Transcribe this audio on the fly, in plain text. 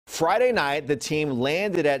Friday night, the team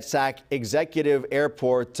landed at Sac Executive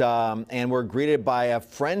Airport and were greeted by a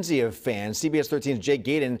frenzy of fans. CBS 13's Jake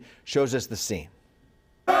Gadon shows us the scene.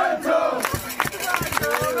 Oh,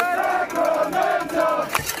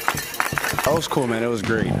 it was cool, man. It was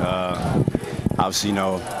great. Obviously,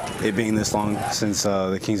 it being this long since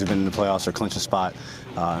the Kings have been in the playoffs or clinch a spot,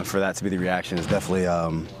 and for that to be the reaction is definitely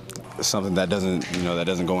something that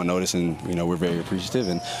doesn't go unnoticed, and we're very appreciative,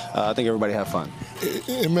 and I think everybody had fun.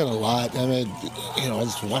 It meant a lot. I mean,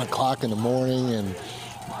 it's 1 o'clock in the morning, and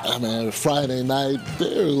I mean, Friday night,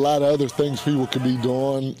 there are a lot of other things people could be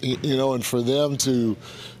doing, and for them to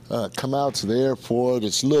come out to the airport,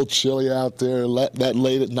 it's a little chilly out there that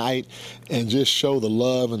late at night, and just show the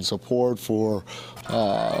love and support for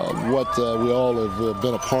what we all have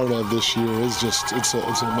been a part of this year. It's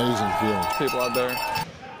an amazing feeling. People out there,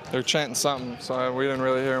 they're chanting something, so we didn't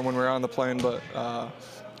really hear them when we were on the plane, but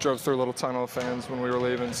drove through a little tunnel of fans when we were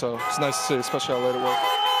leaving, so it's nice to see, especially out late at work.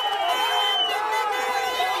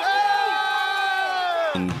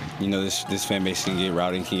 And this fan base can get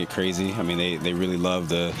rowdy, can get crazy. I mean, they really love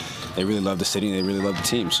the city, and they really love the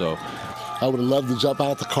team. So I would have loved to jump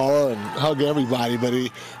out the car and hug everybody, but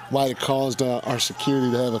it might have caused our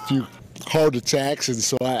security to have a few heart attacks, and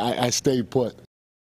so I stayed put.